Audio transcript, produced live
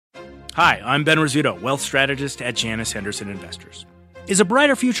Hi, I'm Ben Rizzuto, wealth strategist at Janus Henderson Investors. Is a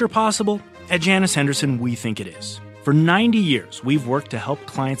brighter future possible? At Janus Henderson, we think it is. For 90 years, we've worked to help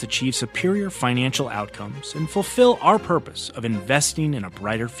clients achieve superior financial outcomes and fulfill our purpose of investing in a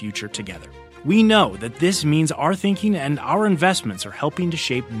brighter future together. We know that this means our thinking and our investments are helping to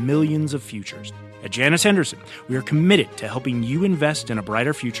shape millions of futures. At Janus Henderson, we are committed to helping you invest in a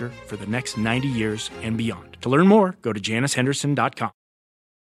brighter future for the next 90 years and beyond. To learn more, go to janushenderson.com.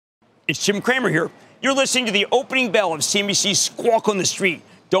 It's Jim Cramer here. You're listening to the opening bell of CNBC's Squawk on the Street.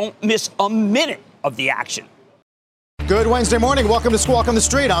 Don't miss a minute of the action. Good Wednesday morning. Welcome to Squawk on the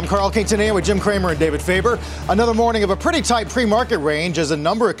Street. I'm Carl Quintanilla with Jim Cramer and David Faber. Another morning of a pretty tight pre-market range as a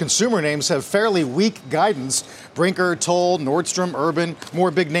number of consumer names have fairly weak guidance. Brinker, Toll, Nordstrom, Urban,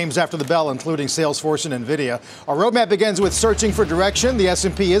 more big names after the bell, including Salesforce and NVIDIA. Our roadmap begins with searching for direction. The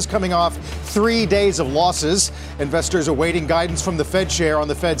S&P is coming off 3 days of losses. Investors awaiting guidance from the Fed chair on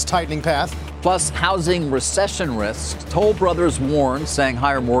the Fed's tightening path. Plus, housing recession risks. Toll Brothers warned, saying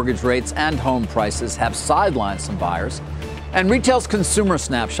higher mortgage rates and home prices have sidelined some buyers. And retail's consumer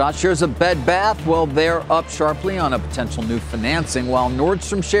snapshot shares of Bed Bath. Well, they're up sharply on a potential new financing, while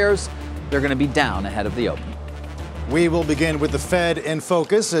Nordstrom shares, they're going to be down ahead of the open. We will begin with the Fed in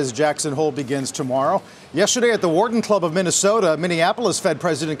focus as Jackson Hole begins tomorrow. Yesterday at the Wharton Club of Minnesota, Minneapolis Fed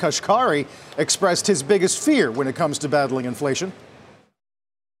President Kashkari expressed his biggest fear when it comes to battling inflation.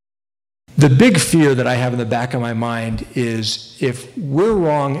 The big fear that I have in the back of my mind is if we're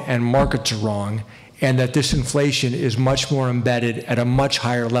wrong and markets are wrong, and that this inflation is much more embedded at a much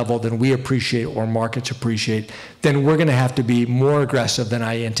higher level than we appreciate or markets appreciate, then we're going to have to be more aggressive than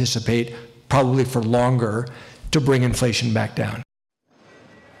I anticipate, probably for longer, to bring inflation back down.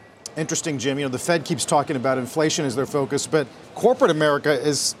 Interesting, Jim. You know, the Fed keeps talking about inflation as their focus, but corporate America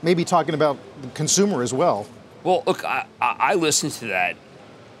is maybe talking about the consumer as well. Well, look, I listened to that.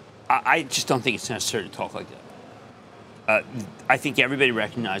 I just don't think it's necessary to talk like that. I think everybody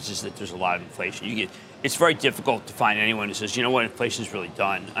recognizes that there's a lot of inflation. It's very difficult to find anyone who says, you know what, inflation's really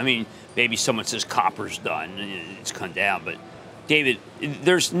done. I mean, maybe someone says copper's done, it's come down. But, David,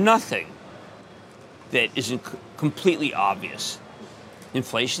 there's nothing that isn't completely obvious.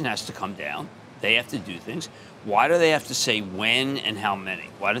 Inflation has to come down. They have to do things. Why do they have to say when and how many?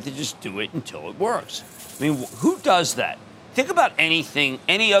 Why don't they just do it until it works? I mean, who does that? Think about anything,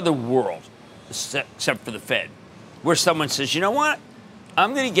 any other world, except for the Fed, where someone says, you know what,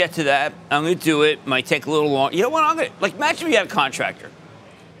 I'm going to get to that. I'm going to do it. Might take a little long. You know what, imagine we had a contractor.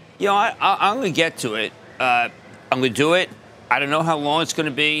 You know, I'm going to get to it. I'm going to do it. I don't know how long it's going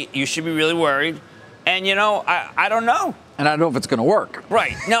to be. You should be really worried. And, you know, I don't know. And I don't know if it's going to work.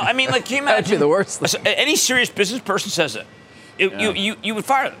 Right. No, I mean, like, can you imagine? That'd be the worst thing. Any serious business person says that. You would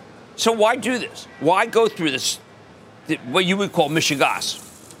fire them. So why do this? Why go through this, what you would call mishigas?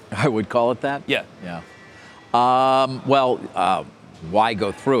 I would call it that? Yeah. Yeah. Why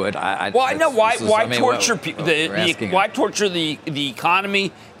go through it? Why torture people? Why torture the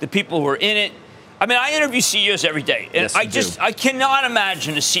economy, the people who are in it? I mean, I interview CEOs every day, and Yes, I cannot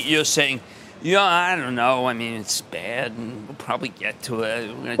imagine a CEO saying, "Yeah, I don't know. I mean, it's bad, and we'll probably get to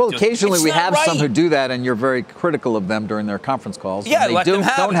it." Well, occasionally we have some who do that, and you're very critical of them during their conference calls. Yeah, they don't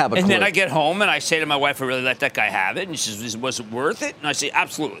have a clue. And then I get home and I say to my wife, "I really let that guy have it," and she says, "Was it worth it?" And I say,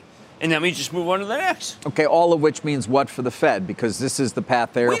 "Absolutely." And then we just move on to the next. Okay, all of which means what for the Fed? Because this is the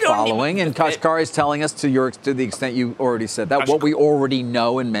path they're following, and Kashkari is telling us, to the extent you already said that, what we already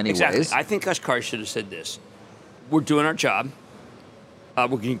know in many ways. I think Kashkari should have said this. We're doing our job. We're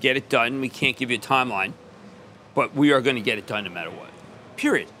going to get it done. We can't give you a timeline, but we are going to get it done no matter what.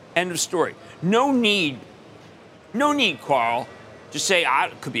 Period. End of story. No need, Carl, to say,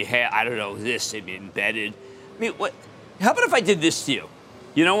 it could be, I don't know, this, maybe embedded. I mean, what? How about if I did this to you?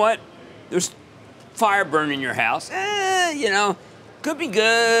 You know what? There's fire burning in your house. Could be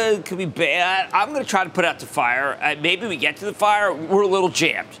good, could be bad. I'm going to try to put out the fire. Maybe we get to the fire, we're a little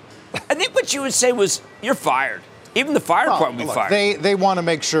jammed. I think what you would say was, you're fired. Even the fire department would be fired. They want to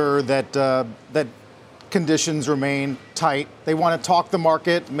make sure that that conditions remain tight. They want to talk the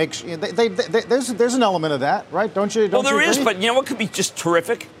market. Make sure there's an element of that, right? Don't you? Well, there is, but you know what could be just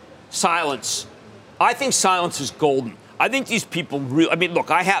terrific? Silence. I think silence is golden. I think these people really. I mean,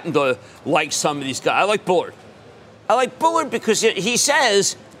 look, I happen to like some of these guys. I like Bullard. Because he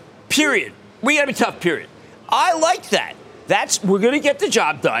says, period. We got to be tough, period. I like that. We're going to get the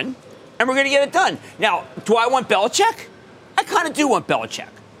job done, and we're going to get it done. Now, do I want Belichick? I kind of do want Belichick.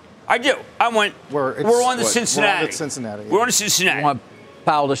 I do. We're on to Cincinnati. We're on to Cincinnati. You want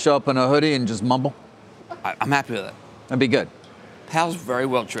Powell to show up in a hoodie and just mumble? I'm happy with that. That'd be good. Powell's very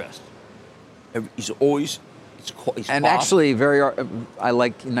well dressed. He's always He's and quiet. actually, I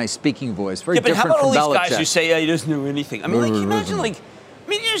like a nice speaking voice. Very yeah, but different how about all from these guys Belichick. who say he doesn't know anything? I mean, like, imagine, like,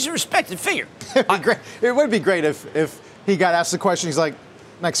 he's a respected figure. It would be great if he got asked the question. He's like,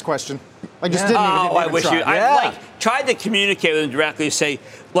 next question. Like, just didn't even I wish try. you. I tried to communicate with him directly to say,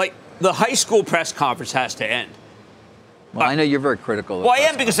 like, the high school press conference has to end. Well, I know you're very critical of Well, I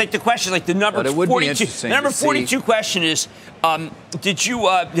am, because, like, the question, like, the number 42. The number 42 question is, did you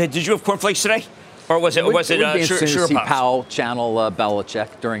have cornflakes today? Or was it It would be interesting to see Pops? Powell channel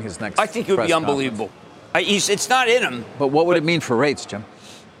Belichick during his next I think it would be press unbelievable. conference. It's not in him. But what would it mean for rates, Jim?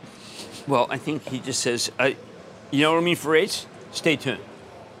 Well, I think he just says, you know what I mean for rates? Stay tuned.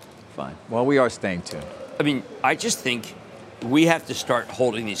 Fine. Well, we are staying tuned. I mean, I just think we have to start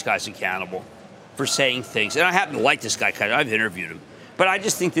holding these guys accountable for saying things. And I happen to like this guy, kind of. I've interviewed him. But I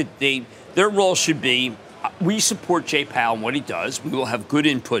just think that their role should be, we support Jay Powell and what he does. We will have good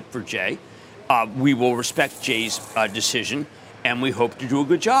input for Jay. We will respect Jay's decision, and we hope to do a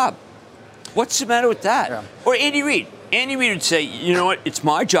good job. What's the matter with that? Yeah. Or Andy Reid. Andy Reid would say, you know what, it's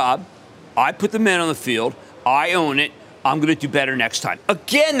my job. I put the men on the field. I own it. I'm going to do better next time.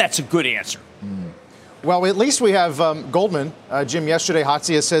 Again, that's a good answer. Well, at least we have Goldman. Jim, yesterday,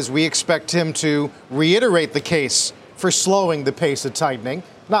 Hatzius says we expect him to reiterate the case for slowing the pace of tightening.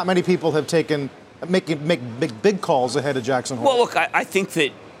 Not many people have make big calls ahead of Jackson Hole. Well, look, I think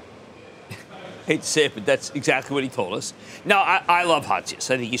that, I hate to say it, but that's exactly what he told us. Now, I love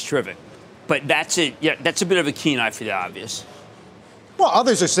Hatzius. I think he's terrific. But that's it. Yeah, that's a bit of a keen eye for the obvious. Well,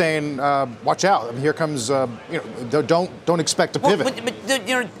 others are saying, watch out. I mean, here comes, don't expect a pivot.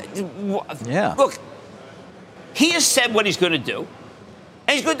 Yeah. Look, he has said what he's going to do,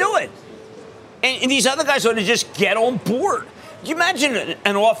 and he's going to do it. And these other guys ought to just get on board. Can you imagine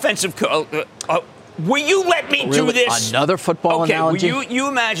an offensive will you let me do this? Another football analogy? Will you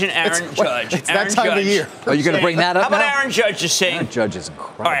imagine Aaron Judge? It's that time of year. Are you going to bring that up How about now? Aaron Judge just saying? Aaron Judge is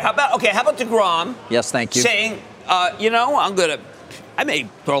incredible. All right, how about DeGrom? Yes, thank you. Saying, I may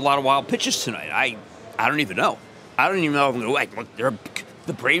throw a lot of wild pitches tonight. I don't even know. I don't even know if I'm going to look.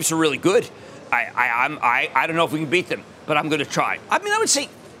 The Braves are really good. I don't know if we can beat them, but I'm going to try. I mean, I would say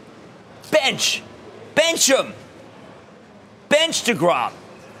bench him, bench DeGrom,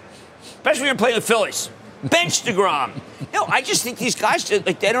 especially when you're playing the Phillies. Bench DeGrom. I just think these guys, they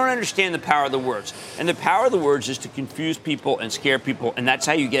don't understand the power of the words. And the power of the words is to confuse people and scare people, and that's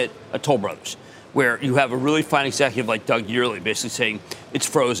how you get a Toll Brothers, where you have a really fine executive like Doug Yearley basically saying it's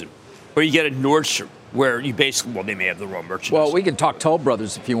frozen. Or you get a Nordstrom, where you basically, they may have the wrong merchandise. Well, we can talk Toll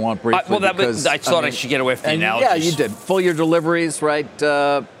Brothers if you want briefly. I thought I should get away from the analogies. Yeah, you did. Full year deliveries, right?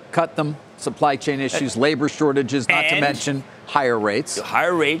 Cut them. Supply chain issues, labor shortages, not to mention higher rates.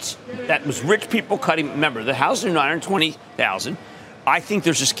 Higher rates. That was rich people cutting. Remember, the houses are 920,000. I think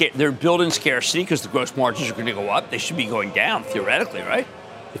they're building scarcity because the gross margins are going to go up. They should be going down theoretically, right?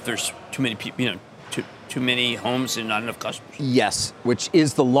 If there's too many people, too many homes and not enough customers. Yes, which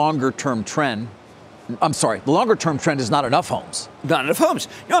is the longer term trend. I'm sorry, the longer term trend is not enough homes. Not enough homes.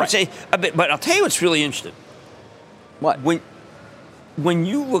 I'd say a bit, but I'll tell you what's really interesting. What? When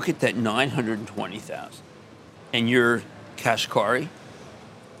you look at that 920,000 and you're Kashkari,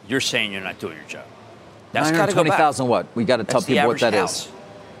 you're saying you're not doing your job. That's got to go back. 920,000 what? We got to tell people what that is.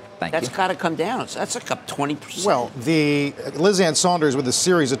 Thank you. That's got to come down. That's like up 20%. Well, the Liz Ann Saunders with a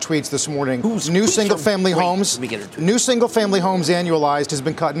series of tweets this morning. New single-family homes annualized has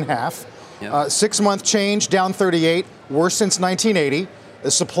been cut in half. Yep. 6-month change down 38, worst since 1980.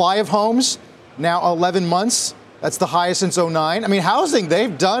 The supply of homes now 11 months. That's the highest since 2009. I mean, housing,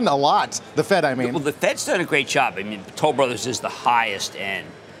 they've done a lot. The Fed, I mean. Well, the Fed's done a great job. I mean, Toll Brothers is the highest end.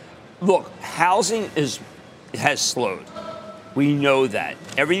 Look, housing has slowed. We know that.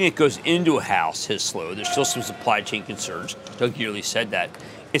 Everything that goes into a house has slowed. There's still some supply chain concerns. Doug Yearley said that.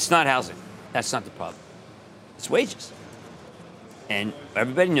 It's not housing. That's not the problem. It's wages. And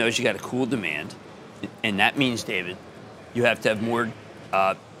everybody knows you got a cool demand. And that means, David, you have to have more.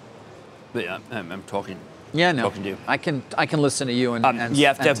 I'm talking. Yeah, no. To you. I can listen to you and you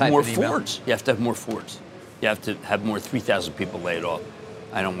have to have more Fords. You have to have more Fords. You have to have more 3,000 people laid off.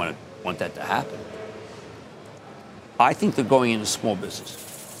 I don't want that to happen. I think they're going into small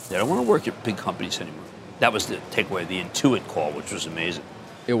business. They don't want to work at big companies anymore. That was the takeaway of the Intuit call, which was amazing.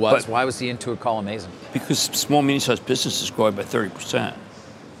 It was. Why was the Intuit call amazing? Because small, medium-sized business is growing by 30%.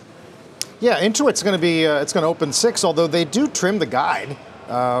 Yeah, Intuit's going to be it's going to open 6, although they do trim the guide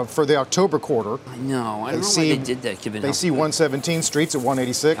for the October quarter. I know. I don't know why they did that. Given they see 117 streets at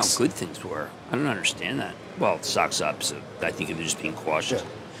 186. How good things were. I don't understand that. Well, the stock's up, so I think they're just being cautious. Yeah.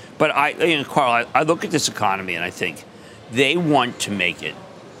 But Carl, I look at this economy and I think they want to make it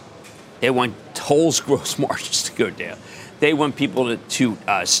They want Toll's gross margins to go down. They want people to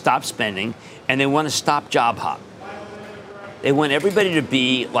stop spending, and they want to stop job hop. They want everybody to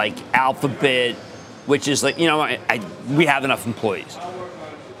be like Alphabet, which is like, we have enough employees.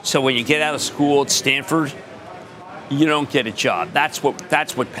 So when you get out of school at Stanford, you don't get a job. That's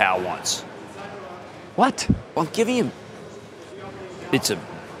what Powell wants. What? Well, I'm giving you. It's a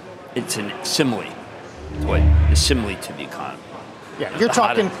simile. A simile to the economy. Yeah, you're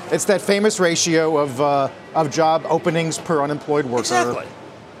talking. It's that famous ratio of job openings per unemployed worker. Exactly.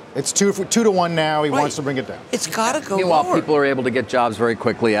 It's 2 to 1 now. He wants to bring it down. It's got to go Meanwhile, lower. people are able to get jobs very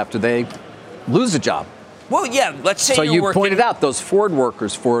quickly after they lose a job. Well, yeah, let's say so you're you working, pointed out those Ford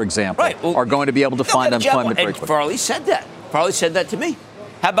workers, for example, are going to be able to find employment very and quickly. Farley said that. Farley said that to me.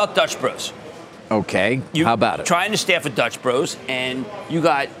 How about Dutch Bros? Okay, how about it? Trying to staff at Dutch Bros, and you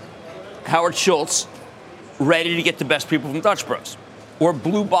got Howard Schultz ready to get the best people from Dutch Bros, or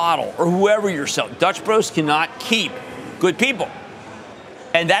Blue Bottle, or whoever you're selling. Dutch Bros cannot keep good people.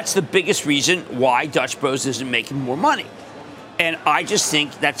 And that's the biggest reason why Dutch Bros isn't making more money. And I just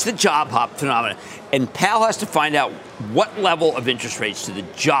think that's the job hop phenomenon. And Powell has to find out what level of interest rates do the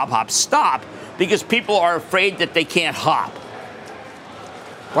job hop stop, because people are afraid that they can't hop.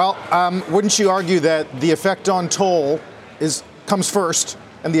 Well, wouldn't you argue that the effect on toll comes first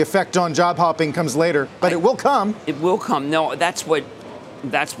and the effect on job hopping comes later? But it will come. It will come. No, that's what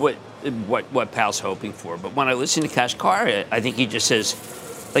Powell's hoping for. But when I listen to Kashkari, I think he just says,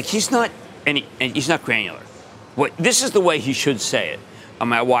 like, he's not granular. This is the way he should say it.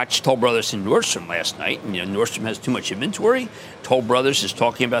 I watched Toll Brothers and Nordstrom last night, and Nordstrom has too much inventory. Toll Brothers is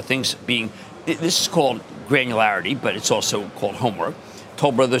talking about things being. This is called granularity, but it's also called homework.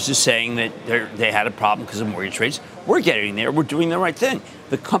 Toll Brothers is saying that they had a problem because of mortgage rates. We're getting there. We're doing the right thing.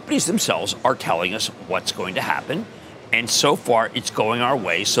 The companies themselves are telling us what's going to happen. And so far, it's going our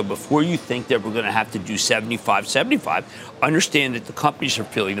way. So before you think that we're going to have to do 75, understand that the companies are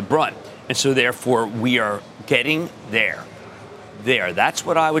feeling the brunt. And so therefore, we are getting there. That's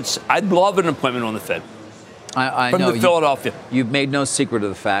what I would say. I'd love an appointment on the Fed. I from know Philadelphia. You've made no secret of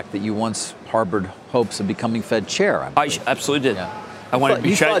the fact that you once harbored hopes of becoming Fed chair. I absolutely did. Yeah. I wanted to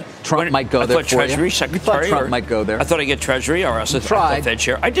be thought Trump might go there. I thought Treasury Secretary. You thought Trump might go there. I thought I'd get Treasury, or else I thought Fed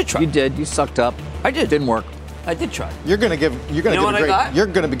chair. I did try. You did. You sucked up. I did. Didn't work. I did try. You're going to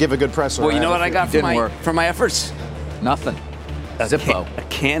give a good press. Well, you know what I got for my efforts? Nothing. Zippo. A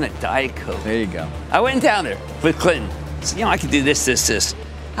can of Diet Coke. There you go. I went down there with Clinton. So, I could do this.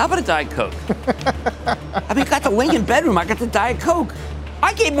 How about a Diet Coke? I got the Lincoln bedroom. I got the Diet Coke.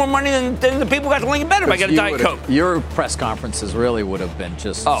 I gave more money than the people who got the Lincoln bedroom. I got a Diet Coke. Your press conferences really would have been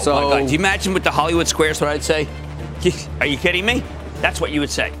just my God. Do you imagine with the Hollywood Squares what I'd say? Are you kidding me? That's what you would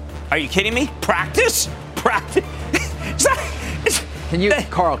say. Are you kidding me? Practice?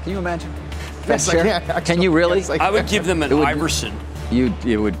 Carl, can you imagine? Yes, I can. Can you really? I would give them an Iverson.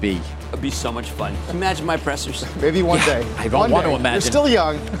 It would be. It'd be so much fun. Can you imagine my pressers? Maybe one day. I don't want to imagine. You're still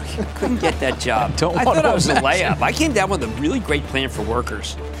young. Couldn't get that job. I thought I was a layup. I came down with a really great plan for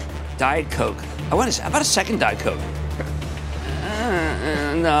workers. Diet Coke. How about a second Diet Coke?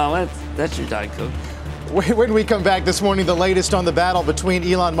 No, that's your Diet Coke. When we come back this morning, the latest on the battle between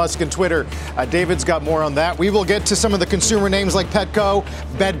Elon Musk and Twitter. David's got more on that. We will get to some of the consumer names like Petco,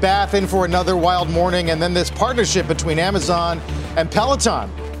 Bed Bath in for another wild morning, and then this partnership between Amazon and Peloton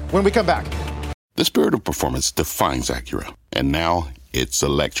when we come back. The spirit of performance defines Acura, and now it's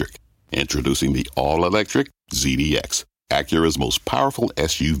electric. Introducing the all-electric ZDX, Acura's most powerful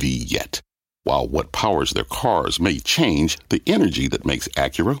SUV yet. While what powers their cars may change, the energy that makes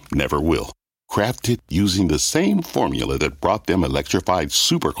Acura never will. Crafted using the same formula that brought them electrified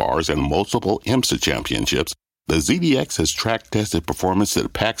supercars and multiple IMSA championships, the ZDX has track-tested performance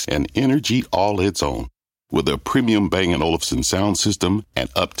that packs an energy all its own. With a premium Bang & Olufsen sound system and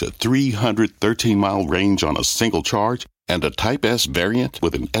up to 313-mile range on a single charge, and a Type S variant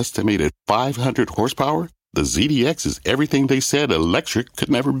with an estimated 500 horsepower, the ZDX is everything they said electric could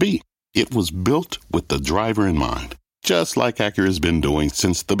never be. It was built with the driver in mind, just like Acura's been doing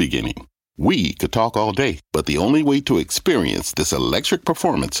since the beginning. We could talk all day, but the only way to experience this electric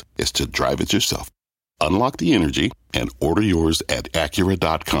performance is to drive it yourself. Unlock the energy and order yours at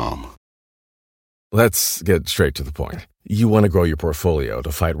Acura.com. Let's get straight to the point. You want to grow your portfolio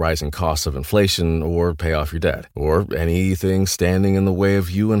to fight rising costs of inflation or pay off your debt, or anything standing in the way of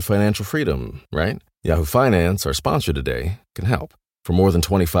you and financial freedom, right? Yahoo Finance, our sponsor today, can help. For more than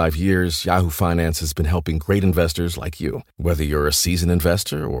 25 years, Yahoo Finance has been helping great investors like you. Whether you're a seasoned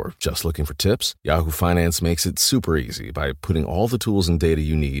investor or just looking for tips, Yahoo Finance makes it super easy by putting all the tools and data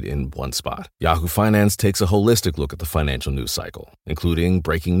you need in one spot. Yahoo Finance takes a holistic look at the financial news cycle, including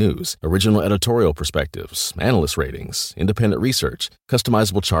breaking news, original editorial perspectives, analyst ratings, independent research,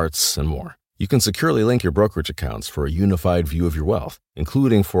 customizable charts, and more. You can securely link your brokerage accounts for a unified view of your wealth,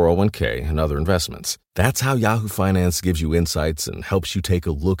 including 401k and other investments. That's how Yahoo Finance gives you insights and helps you take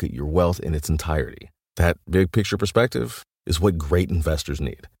a look at your wealth in its entirety. That big picture perspective is what great investors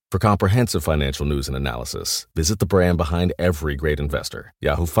need. For comprehensive financial news and analysis, visit the brand behind every great investor,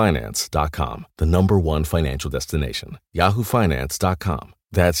 yahoofinance.com, the #1 financial destination, yahoofinance.com.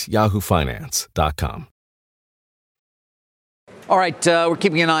 That's yahoofinance.com. All right, we're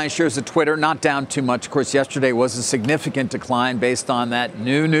keeping an eye on shares of Twitter, not down too much. Of course, yesterday was a significant decline based on that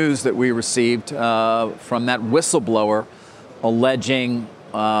new news that we received from that whistleblower alleging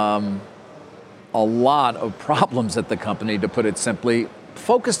a lot of problems at the company, to put it simply,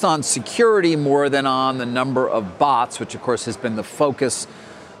 focused on security more than on the number of bots, which, of course, has been the focus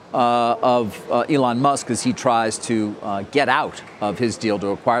of Elon Musk as he tries to get out of his deal to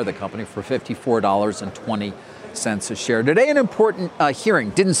acquire the company for $54.20 a share. Today, an important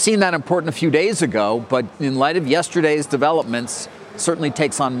hearing. Didn't seem that important a few days ago, but in light of yesterday's developments, certainly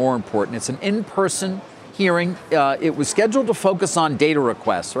takes on more importance. It's an in-person hearing. It was scheduled to focus on data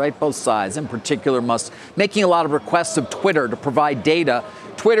requests, right? Both sides, in particular, Musk making a lot of requests of Twitter to provide data.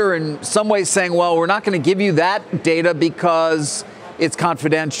 Twitter, in some ways, saying, well, we're not going to give you that data because it's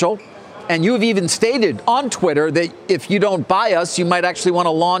confidential. And you have even stated on Twitter that if you don't buy us, you might actually want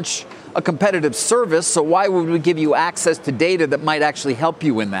to launch a competitive service, so why would we give you access to data that might actually help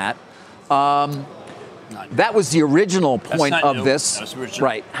you in that? That was the original point of this.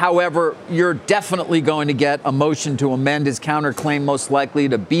 Right. However, you're definitely going to get a motion to amend his counterclaim, most likely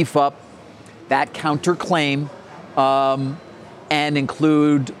to beef up that counterclaim and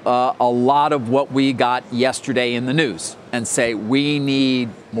include a lot of what we got yesterday in the news and say we need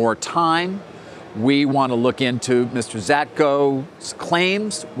more time. We want to look into Mr. Zatko's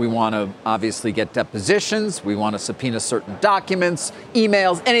claims. We want to obviously get depositions. We want to subpoena certain documents,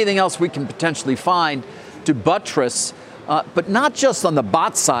 emails, anything else we can potentially find to buttress, but not just on the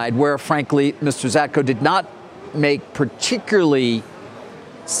bot side, where, frankly, Mr. Zatko did not make particularly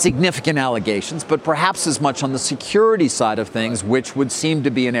significant allegations, but perhaps as much on the security side of things, which would seem to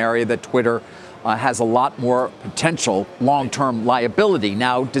be an area that Twitter has a lot more potential long-term liability.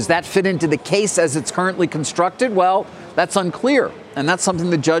 Now, does that fit into the case as it's currently constructed? Well, that's unclear, and that's something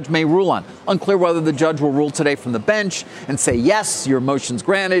the judge may rule on. Unclear whether the judge will rule today from the bench and say, yes, your motion's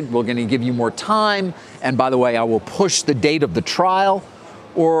granted, we're going to give you more time, and by the way, I will push the date of the trial,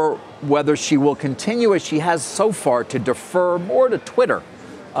 or whether she will continue, as she has so far, to defer more to Twitter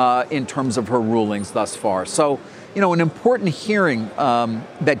in terms of her rulings thus far. So, an important hearing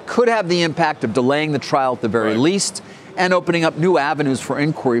that could have the impact of delaying the trial at the very least and opening up new avenues for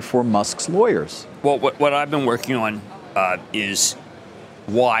inquiry for Musk's lawyers. Well, what I've been working on is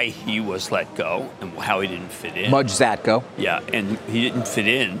why he was let go and how he didn't fit in. Mudge Zatko. Yeah, and he didn't fit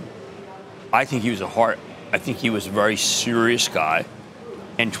in. I think he was a very serious guy,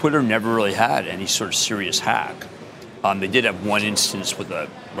 and Twitter never really had any sort of serious hack. They did have one instance with a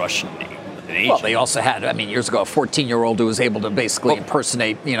Russian agent. Well, they also had, years ago, a 14-year-old who was able to basically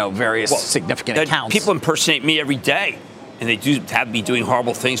impersonate, various significant accounts. People impersonate me every day, and they do have me doing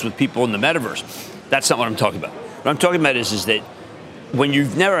horrible things with people in the metaverse. That's not what I'm talking about. What I'm talking about is that when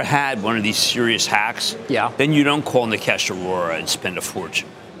you've never had one of these serious hacks, then you don't call Nikesh Arora and spend a fortune.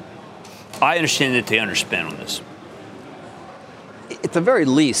 I understand that they underspend on this. At the very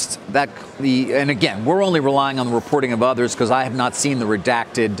least, and again, we're only relying on the reporting of others because I have not seen the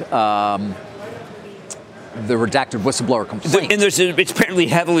redacted whistleblower complaint. And it's apparently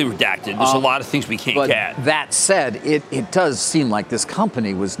heavily redacted. There's a lot of things we can't get. That said, it does seem like this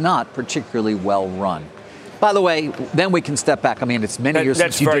company was not particularly well run. By the way, then we can step back. It's many years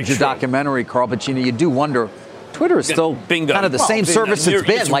since you did your documentary, Carl, but you do wonder. Twitter is still kind of the same service it's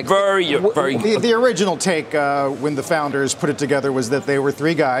been. The original take when the founders put it together was that they were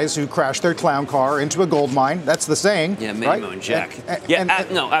three guys who crashed their clown car into a gold mine. That's the saying. Yeah, Minimo and Jack.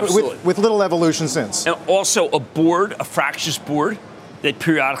 No, absolutely. With little evolution since. And also a fractious board that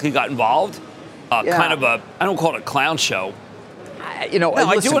periodically got involved. Kind of I don't call it a clown show.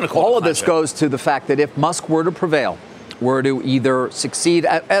 All of this goes to the fact that if Musk were to prevail, were to either succeed,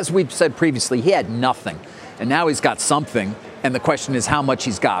 as we've said previously, he had nothing. And now he's got something, and the question is how much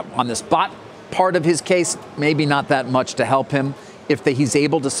he's got. On this bot part of his case, maybe not that much to help him. if he's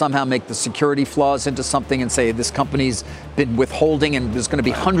able to somehow make the security flaws into something and say this company's been withholding and there's going to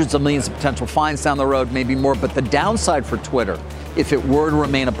be hundreds of millions of potential fines down the road, maybe more. But the downside for Twitter, if it were to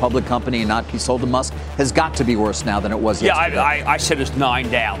remain a public company and not be sold to Musk, has got to be worse now than it was yesterday. Yeah, I said it's 9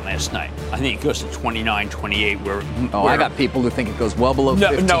 down last night. I think it goes to 29, 28. I got people who think it goes well below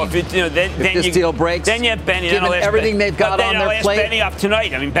 15. No, if this deal breaks, then you have Benioff. Given everything they've got on their plate. Benioff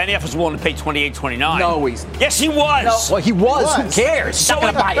tonight. I mean, Benioff was willing to pay 28, 29. No, he's yes, he was. No, well, he was. Who cares? He's not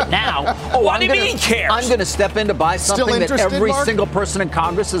going to buy it now. What do you mean he cares? I'm going to step in to buy something that every single person in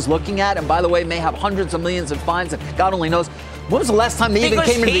Congress is looking at, and by the way, may have hundreds of millions in fines, and God only knows. When was the last time they even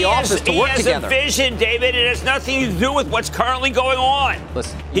came into the office to work together? He has a vision, David. It has nothing to do with what's currently going on.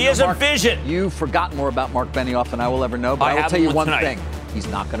 Listen, he has a vision. You've forgotten more about Mark Benioff than I will ever know, but I will tell you one thing. He's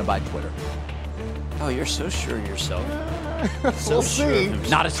not going to buy Twitter. Oh, you're so sure of yourself. We'll see.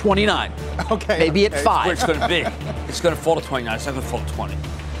 Not at 29. Okay. Maybe at 5. It's going to be. It's going to fall to 29. It's not going to fall to 20.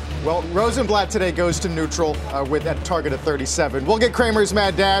 Well, Rosenblatt today goes to neutral with a target of 37. We'll get Cramer's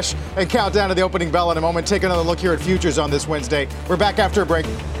Mad Dash and count down to the opening bell in a moment. Take another look here at futures on this Wednesday. We're back after a break.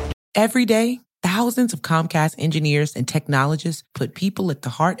 Every day, thousands of Comcast engineers and technologists put people at the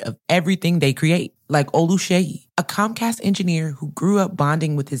heart of everything they create. Like Oluseyi, a Comcast engineer who grew up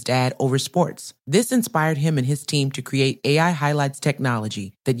bonding with his dad over sports. This inspired him and his team to create AI Highlights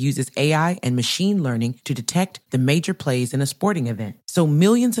technology that uses AI and machine learning to detect the major plays in a sporting event. So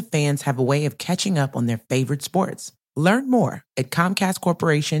millions of fans have a way of catching up on their favorite sports. Learn more at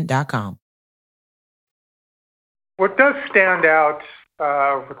ComcastCorporation.com. What does stand out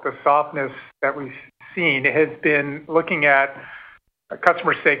with the softness that we've seen has been looking at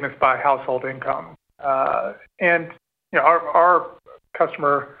customer segments by household income. And our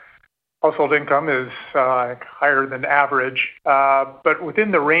customer household income is higher than average, but within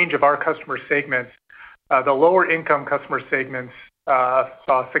the range of our customer segments, the lower income customer segments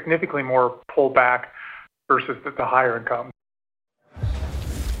saw significantly more pullback versus the higher income.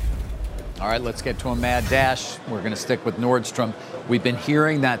 All right, let's get to a mad dash. We're going to stick with Nordstrom. We've been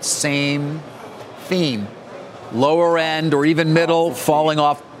hearing that same theme. Lower end or even middle falling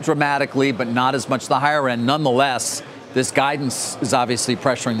off dramatically, but not as much the higher end. Nonetheless, this guidance is obviously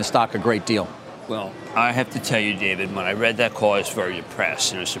pressuring the stock a great deal. Well, I have to tell you, David, when I read that call, I was very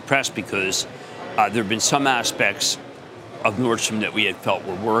depressed. And I was depressed because there have been some aspects of Nordstrom that we had felt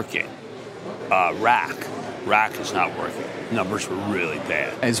were working. Rack is not working. Numbers were really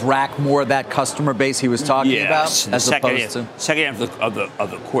bad. Is Rack more of that customer base he was talking about? As opposed to second half of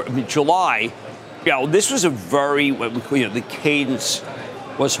the quarter. I mean, July. Yeah, well, this was a very, the cadence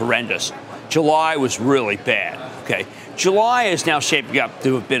was horrendous. July was really bad, okay? July is now shaping up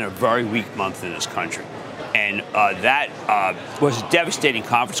to have been a very weak month in this country. And that was a devastating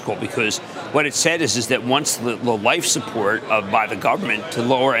conference call because what it said is that once the life support by the government to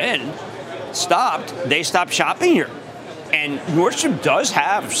lower end stopped, they stopped shopping here. And Nordstrom does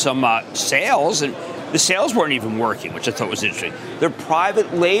have some sales, and the sales weren't even working, which I thought was interesting. Their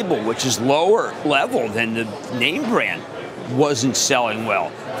private label, which is lower level than the name brand, wasn't selling well.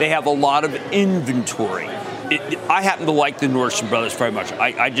 They have a lot of inventory. I happen to like the Nordstrom Brothers very much.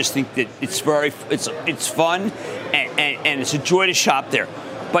 I just think that it's fun and it's a joy to shop there.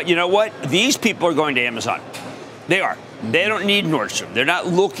 But you know what? These people are going to Amazon. They are. They don't need Nordstrom. They're not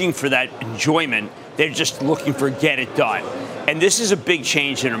looking for that enjoyment. They're just looking for get it done. And this is a big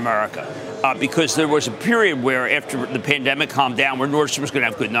change in America. Because there was a period where, after the pandemic calmed down, where Nordstrom was going to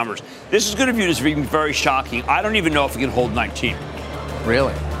have good numbers. This is going to be viewed as being very shocking. I don't even know if it can hold 19.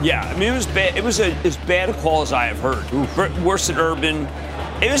 Really? Yeah. I mean, it was bad. It was as bad a call as I have heard. Worse than Urban.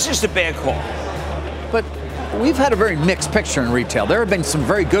 It was just a bad call. But we've had a very mixed picture in retail. There have been some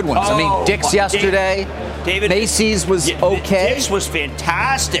very good ones. I mean, Dick's yesterday. David, Macy's was okay. Dick's was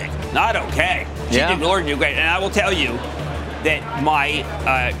fantastic. Not okay. Yeah. Lord knew great. And I will tell you that my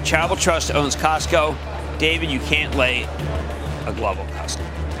charitable trust owns Costco. David, you can't lay a glove on Costco.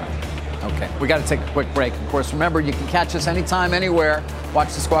 Okay, we got to take a quick break. Of course, remember, you can catch us anytime, anywhere.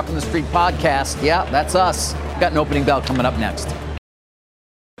 Watch the Squawk on the Street podcast. Yeah, that's us. We've got an opening bell coming up next.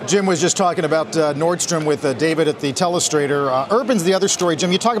 Jim was just talking about Nordstrom with David at the Telestrator. Urban's the other story.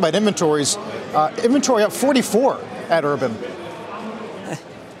 Jim, you talk about inventories. Inventory up 44 at Urban.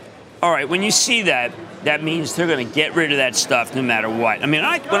 All right, when you see that, that means they're going to get rid of that stuff no matter what. I mean,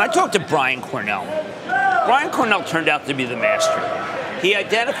 when I talked to Brian Cornell turned out to be the master. He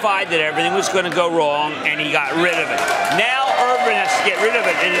identified that everything was going to go wrong, and he got rid of it. Now Urban has to get rid of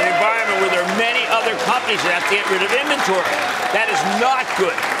it in an environment where there are many other companies that have to get rid of inventory. That is not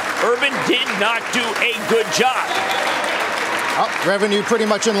good. Urban did not do a good job. Revenue pretty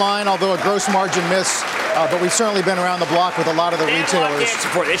much in line, although a gross margin miss but we've certainly been around the block with a lot of the retailers.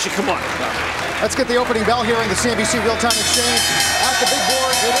 They should come on. Let's get the opening bell here in the CNBC Real-Time Exchange. At the big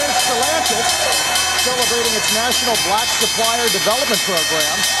board, it is Stellantis, celebrating its National Black Supplier Development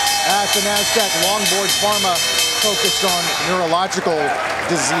Program as the NASDAQ Longboard Pharma focused on neurological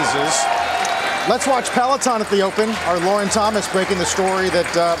diseases. Let's watch Peloton at the open. Our Lauren Thomas breaking the story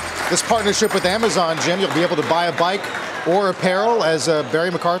that this partnership with Amazon, Jim, you'll be able to buy a bike or apparel as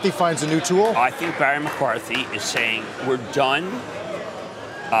Barry McCarthy finds a new tool. I think Barry McCarthy is saying we're done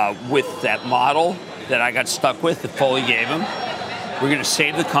with that model that I got stuck with that Foley gave him. We're going to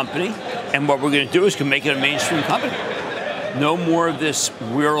save the company, and what we're going to do is make it a mainstream company. No more of this,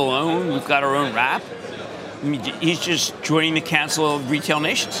 we're alone, we've got our own rap. I mean, he's just joining the Council of Retail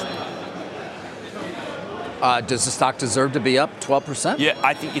Nations. Does the stock deserve to be up 12%? Yeah,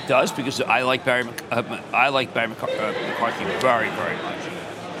 I think it does because I like Barry McCarthy very, very much.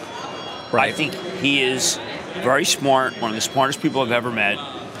 Right. I think he is very smart, one of the smartest people I've ever met,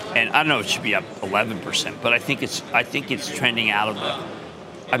 and I don't know if it should be up 11%, but I think it's trending out of the.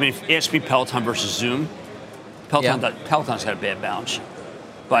 I mean, if you ask me Peloton versus Zoom, Peloton's got a bad balance sheet.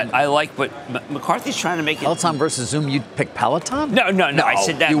 But I like what McCarthy's trying to make it. Peloton versus Zoom, you'd pick Peloton? No, I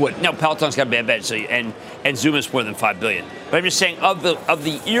said that. You wouldn't. No, Peloton's got a bad balance sheet, and Zoom is more than $5 billion. But I'm just saying, of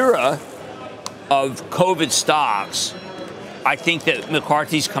the era of COVID stocks, I think that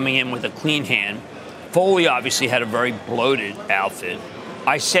McCarthy's coming in with a clean hand. Foley obviously had a very bloated outfit.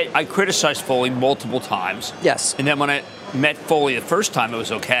 I criticized Foley multiple times. Yes. And then when I met Foley the first time, it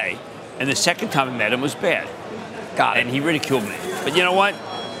was okay. And the second time I met him was bad. Got it. And he ridiculed me. But you know what?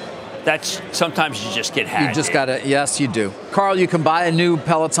 That's sometimes you just get hacked. You just got to, yes, you do. Carl, you can buy a new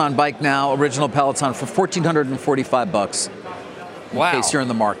Peloton bike now, original Peloton, for $1,445. Wow. In case you're in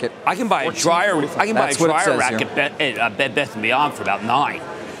the market. I can buy a dryer. I can buy a dryer rack here. at Bed Bath & Beyond for about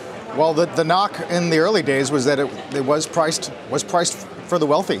 $9. Well, the knock in the early days was that it was priced for the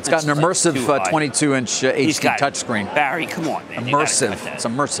wealthy. It's got an immersive 22-inch HD touchscreen. Barry, come on, man. Immersive. It's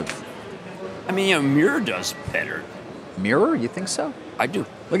immersive. I mean, Mirror does better. Mirror? You think so? I do.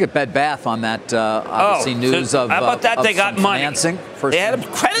 Look at Bed Bath on that obviously news of how about that? Of they got money. Financing. They had a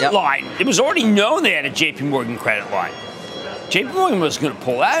credit line. It was already known they had a J.P. Morgan credit line. J.P. Morgan was going to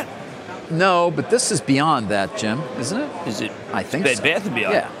pull that. No, but this is beyond that, Jim, isn't it? Is it? I think Bed so. Bath &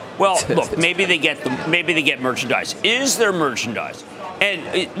 Beyond. Yeah. Well, look, maybe they get merchandise. Is there merchandise?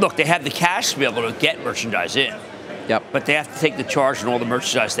 And look, they have the cash to be able to get merchandise in. Yep. But they have to take the charge on all the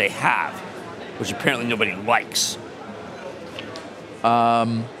merchandise they have, which apparently nobody likes.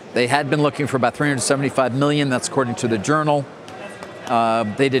 They had been looking for about $375 million. That's according to the Journal.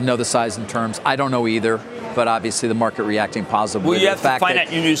 They didn't know the size and terms. I don't know either. But obviously, the market reacting positively. Well, you have the fact to find that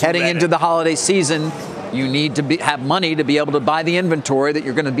out your news heading into the holiday season, you need to have money to be able to buy the inventory that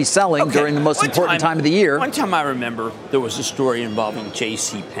you're going to be selling during the most important time of the year. One time I remember there was a story involving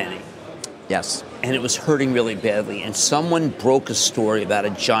J.C. Penney. Yes. And it was hurting really badly. And someone broke a story about a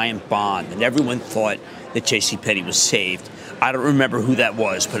giant bond, and everyone thought that J.C. Penney was saved. I don't remember who that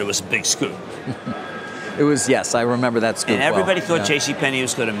was, but it was a big scoop. It was, yes, I remember that scoop. And everybody thought J.C. Penney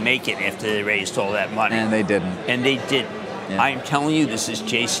was going to make it after they raised all that money. And they didn't. And they didn't. Yeah. I am telling you, this is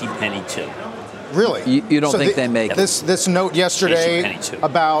J.C. Penney too. Really? You don't think they make it? This note yesterday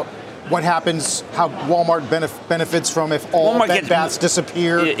about what happens, how Walmart benefits from if all Bed Baths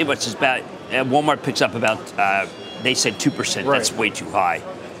disappear. It's about Walmart picks up about they said 2%. Right. That's way too high.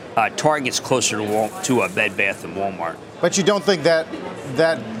 Target's closer to a Bed Bath than Walmart. But you don't think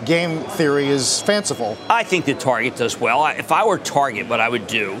that game theory is fanciful? I think that Target does well. If I were Target, what I would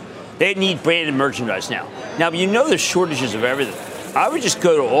do, they need branded merchandise now. Now, you know there's shortages of everything. I would just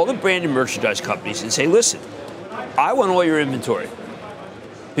go to all the branded merchandise companies and say, listen, I want all your inventory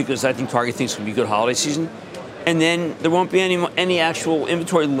because I think Target thinks it's going to be a good holiday season. And then there won't be any actual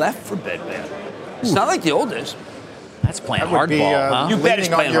inventory left for Bed Bath. It's not like the old days. That's playing hardball, huh? You bet it's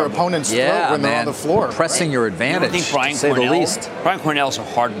playing on your opponent's throat when they're on the floor. Pressing your advantage, I think Brian to say Cornell, the least. Brian Cornell's a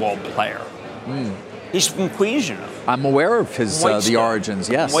hardball player. He's from Queens, you know. I'm aware of his the origins,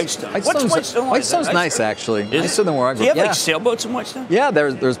 yes. Whitestone. Whitestone's nice, actually. Nicer than where I grew up. Do you have like sailboats in Whitestone? Yeah,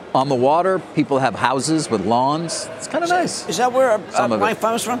 there's on the water. People have houses with lawns. It's kind of nice. Is that where Blank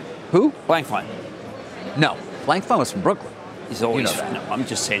Fun was from? Who? Blank Fun. No, Blank Fun was from Brooklyn. He's always. No, I'm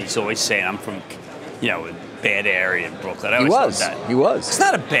just saying. He's always saying I'm from, a bad area in Brooklyn. He was. He was. It's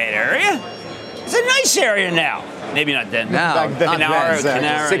not a bad area. It's a nice area now. Maybe not then. Now, Canara.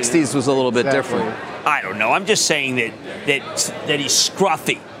 60s was a little bit different. I don't know. I'm just saying that he's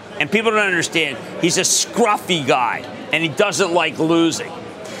scruffy. And people don't understand. He's a scruffy guy, and he doesn't like losing.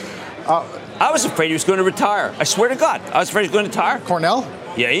 I was afraid he was going to retire. I swear to God. I was afraid he was going to retire. Cornell?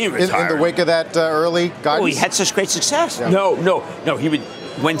 Yeah, he didn't retire. In the wake of that early guidance? Oh, he had such great success. Yeah. No. He would,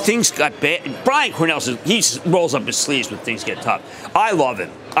 when things got bad, Brian Cornell, he rolls up his sleeves when things get tough. I love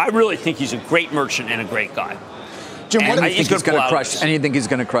him. I really think he's a great merchant and a great guy. Jim, and you think he's going to crush? And you think he's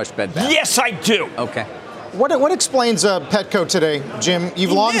going to crush Bed Bath? Yes, I do. Okay. What explains Petco today, Jim?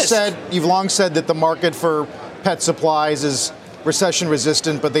 You've long said that the market for pet supplies is recession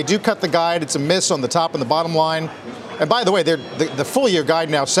resistant, but they do cut the guide. It's a miss on the top and the bottom line. And by the way, the full year guide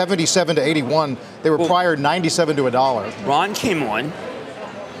now 77 to 81. They were prior 97 to $1. Ron came on.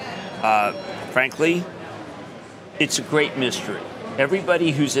 Frankly, it's a great mystery.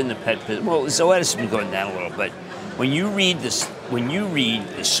 Everybody who's in the pet business, well, Zoetis has been going down a little, but when you read the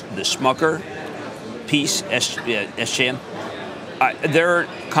Smucker piece, SGM, their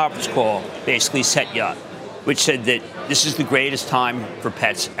conference call basically set you up, which said that this is the greatest time for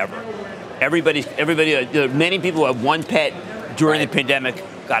pets ever. Everybody, many people who have one pet during the pandemic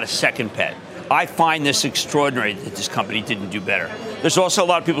got a second pet. I find this extraordinary that this company didn't do better. There's also a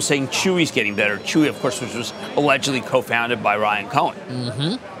lot of people saying Chewy's getting better. Chewy, of course, which was allegedly co-founded by Ryan Cohen.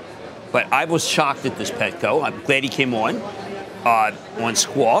 Mm-hmm. But I was shocked at this Petco. I'm glad he came on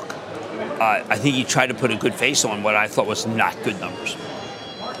Squawk. I think he tried to put a good face on what I thought was not good numbers.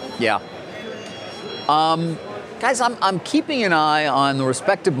 Yeah. Guys, I'm keeping an eye on the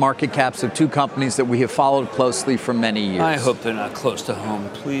respective market caps of two companies that we have followed closely for many years. I hope they're not close to home,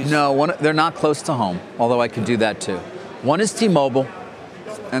 please. No, they're not close to home, although I could do that too. One is T-Mobile,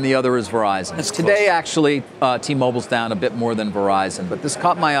 and the other is Verizon. That's Today, close. Actually, T-Mobile's down a bit more than Verizon, but this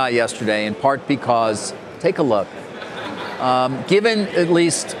caught my eye yesterday, in part because, take a look, given at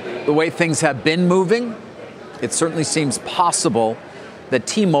least the way things have been moving, it certainly seems possible that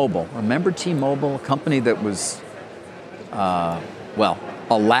T-Mobile, remember T-Mobile, a company that was a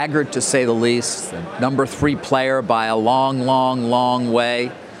laggard to say the least, the number 3 player by a long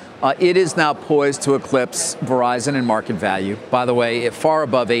way. It is now poised to eclipse Verizon in market value. By the way, far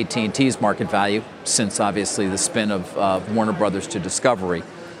above AT&T's market value, since obviously the spin of Warner Brothers to Discovery.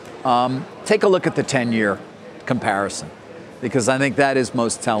 Take a look at the 10-year comparison, because I think that is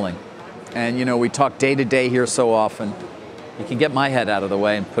most telling. And, you know, we talk day to day here so often. You can get my head out of the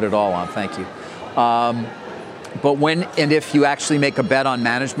way and put it all on. Thank you. But when and if you actually make a bet on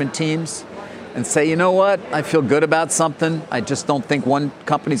management teams and say, you know what, I feel good about something, I just don't think one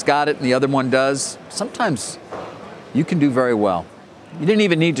company's got it and the other one does, sometimes you can do very well. You didn't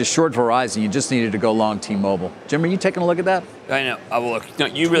even need to short Verizon, you just needed to go long T-Mobile. Jim, are you taking a look at that? I know. I will look. No,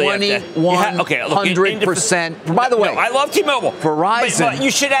 you really have to. 100%. By the way, no, I love T-Mobile. Verizon. But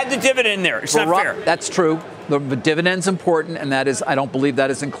you should add the dividend in there. It's not fair. That's true. The dividend's important, and that is, I don't believe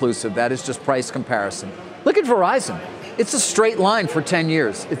that is inclusive. That is just price comparison. Look at Verizon. It's a straight line for 10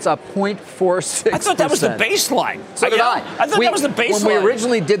 years. It's a 0.46%. I thought that was the baseline. So did I. I thought that was the baseline. When we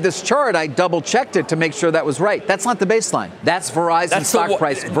originally did this chart, I double-checked it to make sure that was right. That's not the baseline. That's Verizon's stock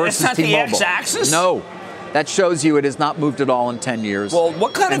price versus T-Mobile. That's not T-Mobile. the X-axis? No. That shows you it has not moved at all in 10 years. Well,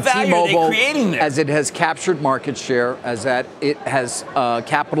 what kind of value are they creating there? As it has captured market share, as that it has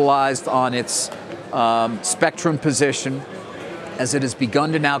capitalized on its spectrum position, as it has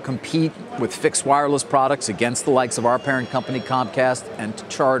begun to now compete with fixed wireless products against the likes of our parent company, Comcast, and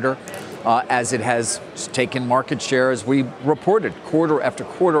Charter, as it has taken market share, as we reported, quarter after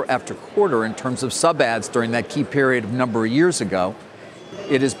quarter after quarter in terms of sub-ads during that key period of number of years ago,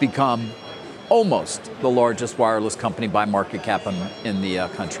 it has become almost the largest wireless company by market cap in the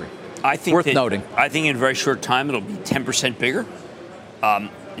country. I think worth noting. I think in a very short time it'll be 10% bigger.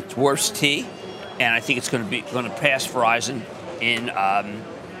 It's worth T, and I think it's going to pass Verizon in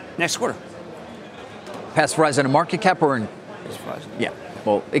next quarter. Pass Verizon in market cap or in? Pass Verizon. Yeah.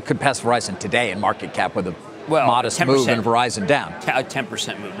 Well, it could pass Verizon today in market cap with a modest 10%. move and Verizon down. A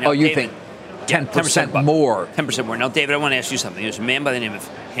 10% move. Now, you David, think 10% more? 10% more. Now, David, I want to ask you something. There's a man by the name of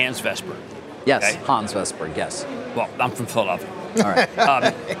Hans Vesper. Yes, okay? Hans Vesper, yes. Well, I'm from Philadelphia. All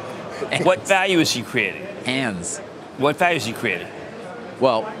right. What value is he creating? Hans. What value is he creating?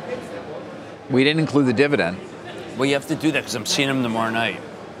 Well, we didn't include the dividend. Well, you have to do that because I'm seeing him tomorrow night.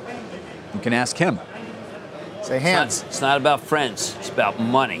 You can ask him. Say Hans. It's not about friends. It's about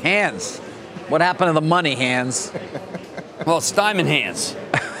money. Hans. What happened to the money, Hans? Well, it's Diamond Hands.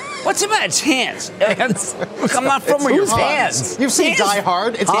 What's it about? It's Hands. Hans. Look, I'm not from where you're from. Hans. You've seen Hans. Die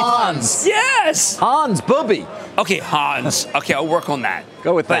Hard. It's Hans. Yes. Hans Booby. Okay, Hans. Okay, I'll work on that.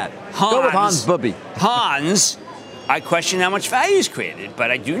 Go with that. Go with Hans Booby. Hans, I question how much value he's created,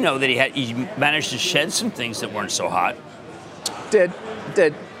 but I do know that he managed to shed some things that weren't so hot. Did.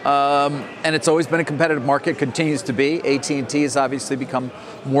 And it's always been a competitive market, continues to be. AT&T has obviously become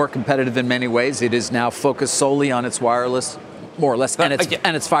more competitive in many ways. It is now focused solely on its wireless more or less, and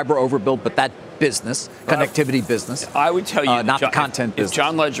it's fiber overbuild, but that business, connectivity business. I would tell you, not the content business. If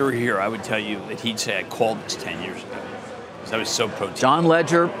John Ledger were here, I would tell you that he'd say I called this 10 years ago. Because I was so pro. John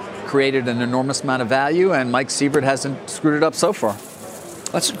Ledger created an enormous amount of value, and Mike Sievert hasn't screwed it up so far.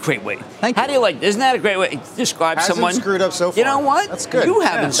 That's a great way. Thank you. How do you like? Isn't that a great way to describe someone? Hasn't screwed up so far. You know what? That's good. You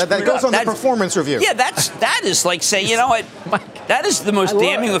haven't screwed up. That goes on the performance review. Yeah, that is like saying, you know what? That is the most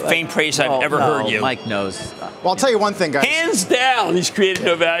damning of faint praise I've ever heard you. Mike knows. Well, I'll tell you one thing, guys. Hands down, he's created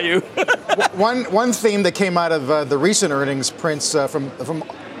no value. One theme that came out of the recent earnings prints from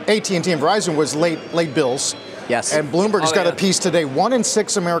AT&T and Verizon was late bills. Yes. And Bloomberg's got a piece today. 1 in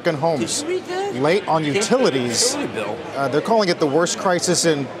 6 American homes Did you read that? late on utilities. Bill. They're calling it the worst crisis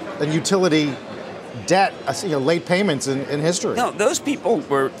in utility debt, late payments in history. No, those people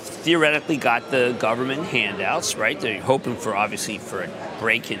were theoretically got the government handouts, right? They're hoping for, obviously, for a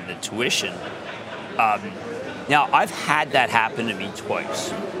break in the tuition. Now, I've had that happen to me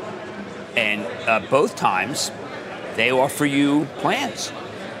twice. And both times, they offer you plans.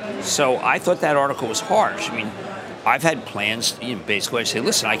 So I thought that article was harsh. I mean, I've had plans, basically I say,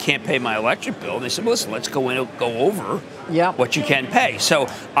 listen, I can't pay my electric bill. And they said, well, listen, let's go over what you can pay. So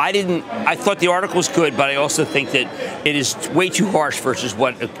I thought the article was good, but I also think that it is way too harsh versus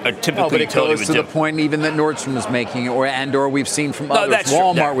what a typical utility would do. But it goes to the point even that Nordstrom was making, or we've seen from others,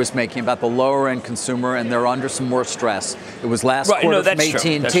 Walmart was making about the lower end consumer, and they're under some more stress. It was last quarter from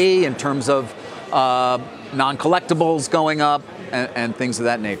AT&T in terms of non-collectibles going up. And things of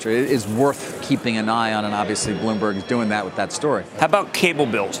that nature. It is worth keeping an eye on, and obviously Bloomberg is doing that with that story. How about cable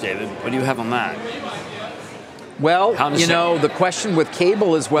bills, David? What do you have on that? Well, the question with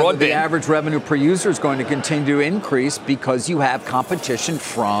cable is whether the average revenue per user is going to continue to increase because you have competition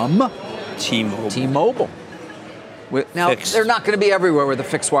from T-Mobile. Now, they're not going to be everywhere with the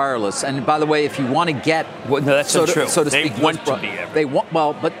fixed wireless. And by the way, if you want to get, that's not true. So to speak, they want to be everywhere.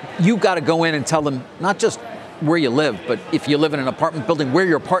 But you've got to go in and tell them not just where you live, but if you live in an apartment building, where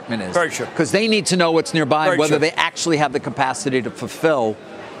your apartment is. Very true. Because they need to know what's nearby and whether they actually have the capacity to fulfill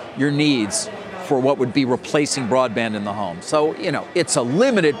your needs for what would be replacing broadband in the home. So, it's a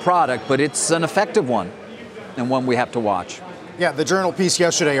limited product, but it's an effective one and one we have to watch. Yeah, the Journal piece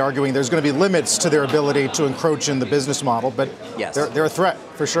yesterday arguing there's going to be limits to their ability to encroach in the business model, but yes, they're a threat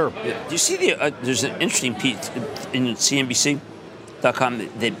for sure. Do you see there's an interesting piece in CNBC.com.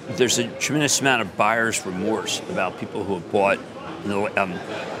 There's a tremendous amount of buyer's remorse about people who have bought.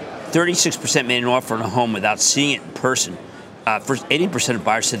 36% made an offer on a home without seeing it in person. First, 80% of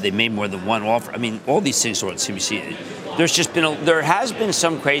buyers said they made more than one offer. I mean, all these things are on CNBC. There has been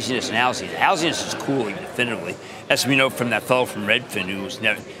some craziness in housing. Housing is cool, definitively, as we know from that fellow from Redfin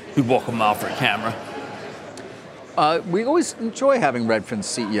who'd walk a mile for a camera. We always enjoy having Redfin's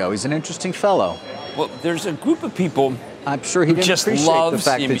CEO. He's an interesting fellow. Well, there's a group of people. I'm sure he didn't just appreciate the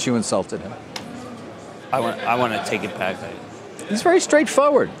fact that you insulted him. I want to take it back. He's very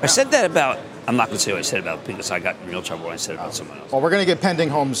straightforward. I said that about. I'm not going to say what I said about because I got in real trouble when I said about someone else. Well, we're going to get pending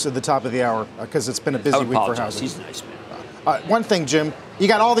homes at the top of the hour because it's been a busy week for housing. He's nice, man. One thing, Jim, you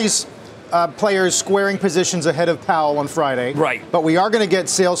got all these players squaring positions ahead of Powell on Friday. Right. But we are going to get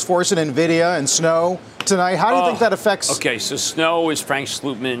Salesforce and NVIDIA and Snow tonight. How do you think that affects? Okay, so Snow is Frank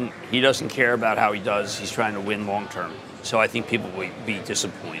Slootman. He doesn't care about how he does. He's trying to win long term. So I think people will be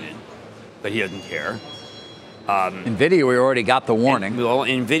disappointed, but he doesn't care. NVIDIA, we already got the warning.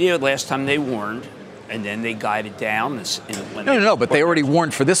 NVIDIA, last time they warned, and then they guided down. But they already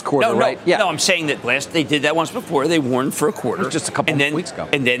warned for this quarter, right? Yeah. No, I'm saying that they did that once before. They warned for a quarter. Just a couple of weeks ago.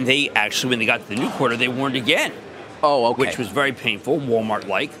 And then they actually, when they got to the new quarter, they warned again. Oh, okay. Which was very painful,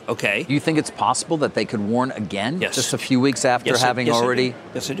 Walmart-like. Okay. Do you think it's possible that they could warn again? Yes. Just a few weeks after having already?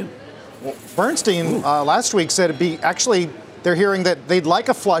 Yes, I do. Well, Bernstein last week said they're hearing that they'd like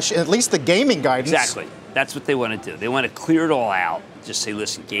a flush in at least the gaming guidance. Exactly. That's what they want to do. They want to clear it all out. Just say,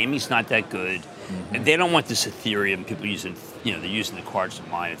 listen, gaming's not that good. Mm-hmm. And they don't want this Ethereum. People using, they're using the cards to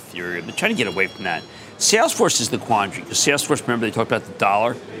mine Ethereum. They're trying to get away from that. Salesforce is the quandary because Salesforce, remember, they talked about the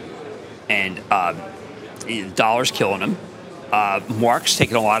dollar, and the dollar's killing them. Mark's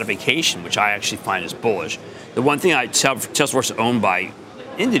taking a lot of vacation, which I actually find is bullish. The one thing Salesforce is owned by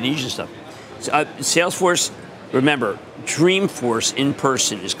Indonesian stuff. Salesforce, remember, Dreamforce in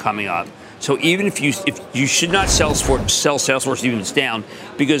person is coming up. So even if you should not sell Salesforce even if it's down,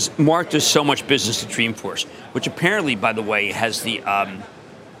 because Mark does so much business at Dreamforce, which apparently, by the way, has the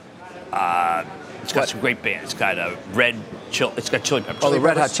it's got some great bands. It's got it's got Chili Peppers. Oh, the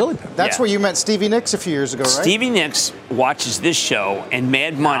Red Hot Chili Peppers. That's where you met Stevie Nicks a few years ago, right? Stevie Nicks watches this show, and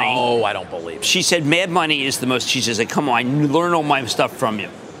Mad Money. Oh, I don't believe it. She said Mad Money is the most. She says, "Come on, I learn all my stuff from you."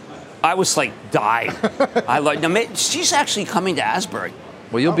 I was like dying. She's actually coming to Asbury.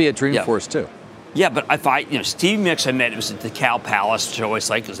 Well, you'll be at Dreamforce too. Yeah, but if Stevie Nicks I met, it was at the Cal Palace, which I always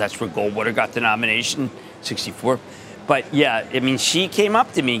like because that's where Goldwater got the nomination, 64. But yeah, I mean, she came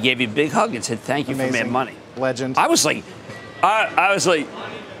up to me, gave me a big hug, and said, "Thank you for Mad Money." Legend. I was like, I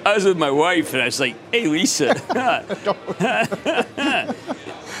was with my wife, and I was like, "Hey, Lisa."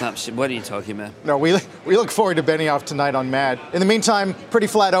 What are you talking about? No, we look forward to Benioff tonight on Mad. In the meantime, pretty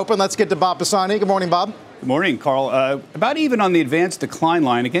flat open. Let's get to Bob Pisani. Good morning, Bob. Good morning, Carl. About even on the advanced decline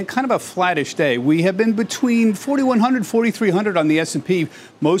line. Again, kind of a flattish day. We have been between 4,100, 4,300 on the S&P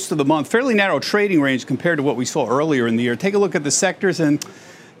most of the month. Fairly narrow trading range compared to what we saw earlier in the year. Take a look at the sectors, and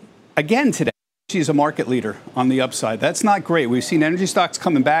again today, she's a market leader on the upside. That's not great. We've seen energy stocks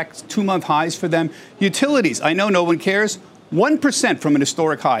coming back, 2-month highs for them. Utilities, I know no one cares. 1% from an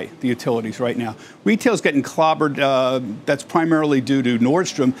historic high, the utilities right now. Retail's getting clobbered. That's primarily due to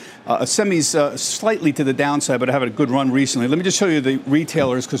Nordstrom. Semis slightly to the downside, but having a good run recently. Let me just show you the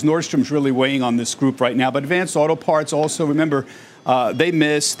retailers, because Nordstrom's really weighing on this group right now. But Advanced Auto Parts also, remember, they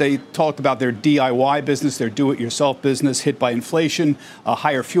missed. They talked about their DIY business, their do-it-yourself business, hit by inflation,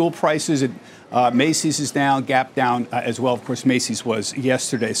 higher fuel prices. Macy's is down, Gap down as well. Of course, Macy's was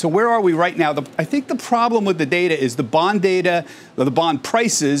yesterday. So where are we right now? I think the problem with the data is the bond data, the bond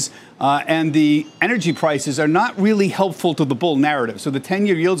prices, and the energy prices are not really helpful to the bull narrative. So the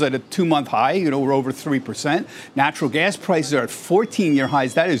 10-year yield's at a 2-month high. We're over 3%. Natural gas prices are at 14-year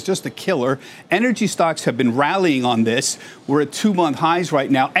highs. That is just a killer. Energy stocks have been rallying on this. We're at 2-month highs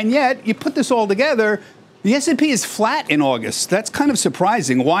right now. And yet, you put this all together, the S&P is flat in August. That's kind of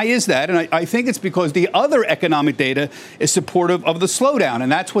surprising. Why is that? And I think it's because the other economic data is supportive of the slowdown,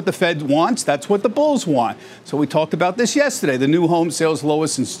 and that's what the Fed wants. That's what the bulls want. So we talked about this yesterday. The new home sales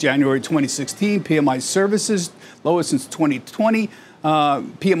lowest since January 2016. PMI services lowest since 2020.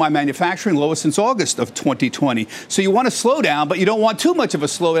 PMI manufacturing lowest since August of 2020. So you want a slowdown, but you don't want too much of a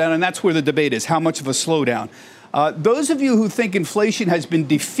slowdown, and that's where the debate is. How much of a slowdown? Those of you who think inflation has been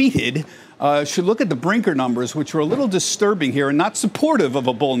defeated should look at the Brinker numbers, which are a little disturbing here and not supportive of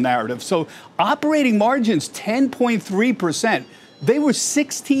a bull narrative. So operating margins, 10.3%. They were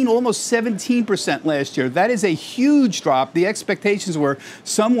 16, almost 17% last year. That is a huge drop. The expectations were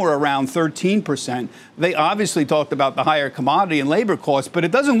somewhere around 13%. They obviously talked about the higher commodity and labor costs, but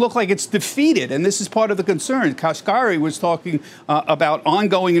it doesn't look like it's defeated. And this is part of the concern. Kashkari was talking about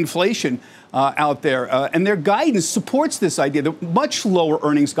ongoing inflation out there. And their guidance supports this idea. The much lower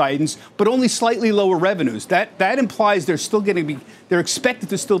earnings guidance, but only slightly lower revenues. That implies they're expected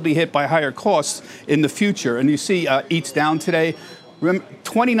to still be hit by higher costs in the future. And you see EAT's down today.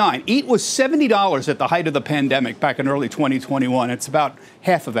 29. EAT was $70 at the height of the pandemic back in early 2021. It's about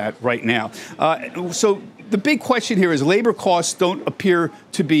half of that right now. So the big question here is labor costs don't appear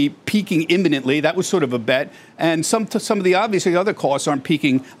to be peaking imminently. That was sort of a bet. And some of the obviously other costs aren't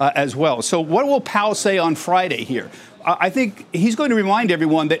peaking as well. So what will Powell say on Friday here? I think he's going to remind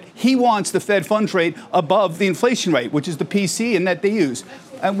everyone that he wants the Fed funds rate above the inflation rate, which is the PC and that they use.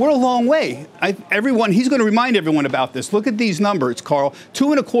 And we're a long way. He's going to remind everyone about this. Look at these numbers, Carl.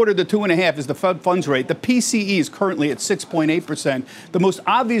 2.25 to 2.5 is the Fed funds rate. The PCE is currently at 6.8%. The most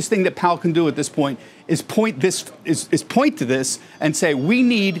obvious thing that Powell can do at this point is point to this and say we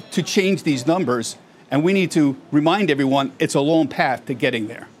need to change these numbers, and we need to remind everyone it's a long path to getting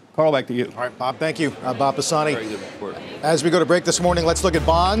there. Carl, back to you. All right, Bob, thank you. Bob Pisani. Very good report. As we go to break this morning, let's look at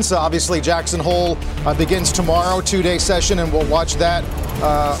bonds. Obviously, Jackson Hole begins tomorrow, 2-day session, and we'll watch that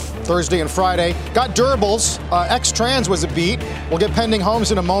Thursday and Friday. Got durables. X-Trans was a beat. We'll get pending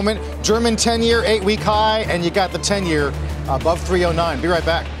homes in a moment. German 10-year, 8-week high, and you got the 10-year above 309. Be right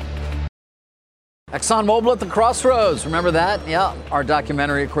back. ExxonMobil at the crossroads. Remember that? Yeah. Our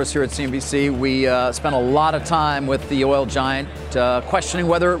documentary, of course, here at CNBC, we spent a lot of time with the oil giant questioning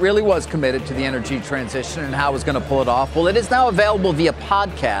whether it really was committed to the energy transition and how it was going to pull it off. Well, it is now available via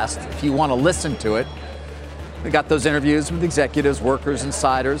podcast if you want to listen to it. We got those interviews with executives, workers,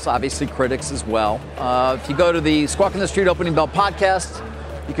 insiders, obviously critics as well. If you go to the Squawk on the Street Opening Bell podcast,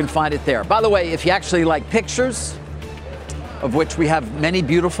 you can find it there. By the way, if you actually like pictures, of which we have many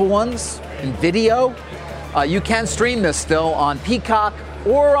beautiful ones, in video, you can stream this still on Peacock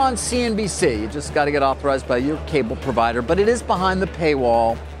or on CNBC. You just got to get authorized by your cable provider, but it is behind the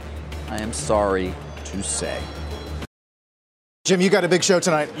paywall, I am sorry to say. Jim, you got a big show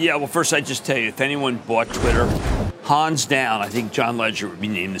tonight. Yeah, well, first I'd just tell you, if anyone bought Twitter, hands down, I think John Ledger would be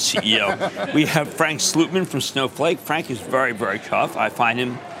named the CEO. We have Frank Slootman from Snowflake. Frank is very, very tough. I find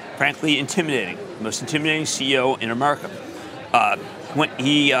him, frankly, intimidating. The most intimidating CEO in America.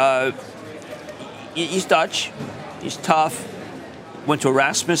 He's Dutch. He's tough. Went to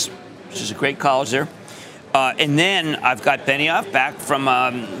Erasmus which is a great college there. And then I've got Benioff back from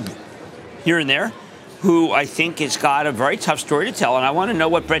here and there, who I think has got a very tough story to tell. And I want to know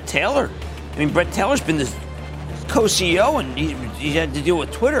what Brett Taylor. I mean, Brett Taylor's been the co-CEO, and he had to deal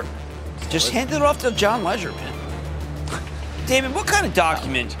with Twitter. Just hand it off to John Legere, man. David, what kind of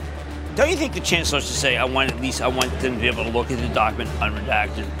document? Don't you think the chancellor should say, I want them to be able to look at the document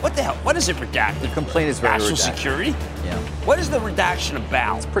unredacted? What the hell? What is it redacted? The complaint is very National redacted. security? Yeah. What is the redaction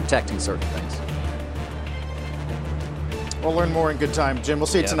about? It's protecting certain things. We'll learn more in good time, Jim. We'll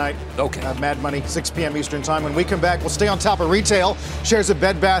see you tonight. Okay. Mad Money, 6 p.m. Eastern Time. When we come back, we'll stay on top of retail. Shares of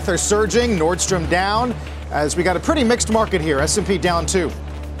Bed Bath are surging. Nordstrom down. As we got a pretty mixed market here. S&P down 2.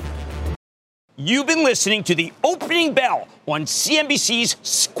 You've been listening to the opening bell on CNBC's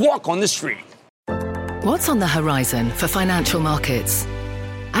Squawk on the Street. What's on the horizon for financial markets?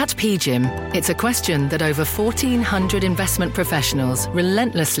 At PGIM, it's a question that over 1,400 investment professionals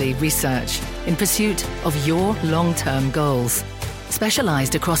relentlessly research in pursuit of your long-term goals.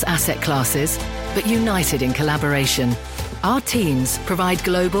 Specialized across asset classes, but united in collaboration, our teams provide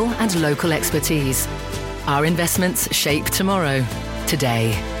global and local expertise. Our investments shape tomorrow,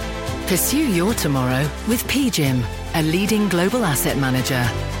 today. Pursue your tomorrow with PGIM, a leading global asset manager.